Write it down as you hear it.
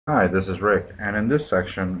Hi, this is Rick, and in this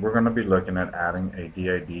section we're going to be looking at adding a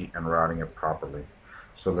DID and routing it properly.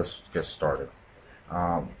 So let's get started.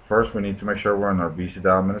 First, we need to make sure we're in our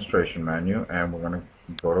Vicidial administration menu, and we're going to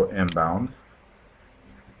go to inbound.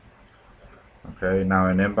 Okay, now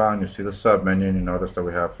in inbound you see the sub menu, and you notice that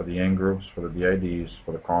we have for the in groups, for the DIDs,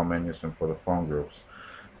 for the call menus, and for the phone groups.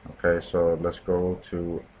 Okay, so let's go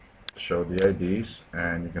to show DIDs,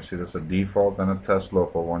 and you can see there's a default and a test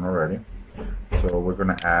local one already. So we're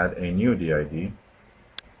going to add a new DID.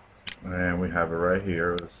 And we have it right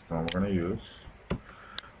here. This is the one we're going to use.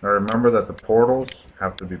 Now remember that the portals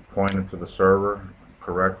have to be pointed to the server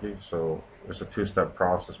correctly, so it's a two-step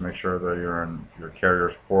process. Make sure that you're in your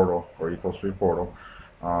carrier's portal or Ethos 3 portal,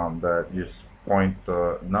 that you point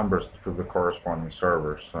the numbers to the corresponding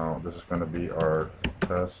server. So this is going to be our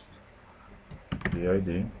test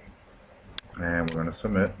DID, and we're going to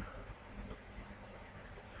submit.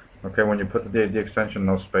 Okay, when you put the DID extension,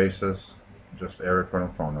 no spaces, just area code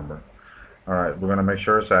and phone number. Alright, we're going to make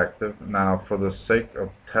sure it's active. Now, for the sake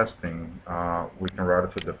of testing, we can route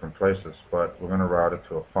it to different places, but we're going to route it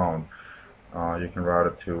to a phone. You can route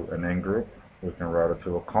it to an in-group. We can route it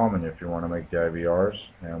to a call menu if you want to make the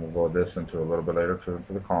IVRs, and we'll go this into a little bit later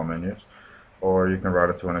to the call menus. Or you can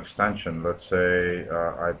route it to an extension. Let's say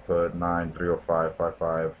I put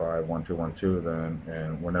 93055551212, then,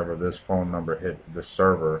 and whenever this phone number hit this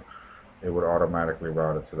server, it would automatically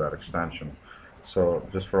route it to that extension. So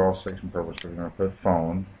just for all sakes and purposes, we're going to put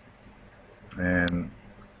phone, and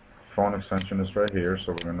phone extension is right here,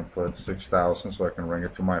 so we're going to put 6000 so I can ring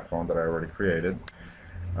it to my phone that I already created.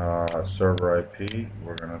 Server IP,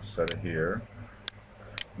 we're going to set it here.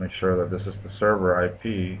 Make sure that this is the server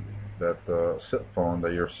IP that the SIP phone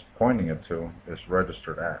that you're pointing it to is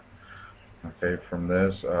registered at. Okay, from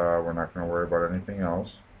this, we're not going to worry about anything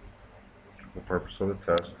else for the purpose of the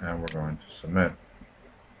test, and we're going to submit.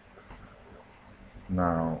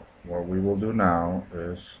 Now, what we will do now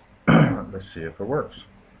is, let's see if it works.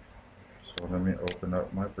 So let me open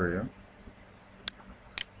up my Bria,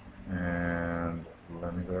 and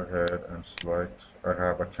let me go ahead and select, I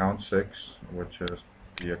have account 6, which is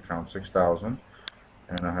the account 6000,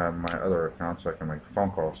 and I have my other account so I can make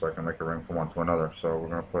phone calls, so I can make a ring from one to another. So we're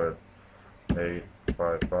going to put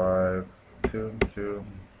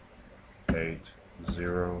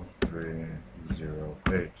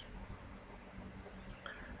 85522280308.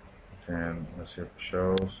 And let's see if it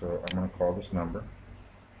shows. So I'm going to call this number,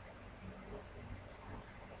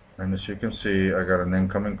 and as you can see, I got an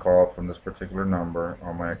incoming call from this particular number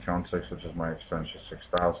on my account 6, which is my extension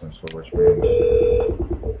 6000, so which means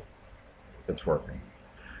it's working.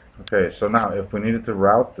 Okay, so now if we needed to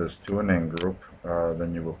route this to an in-group,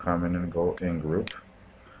 then you will come in and go in-group,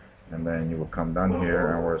 and then you will come down here,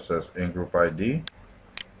 and where it says in-group ID,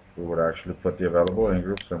 we would actually put the available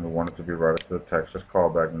in-groups, and we want it to be routed to the Texas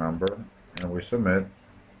callback number, and we submit,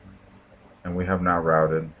 and we have now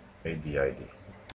routed a DID.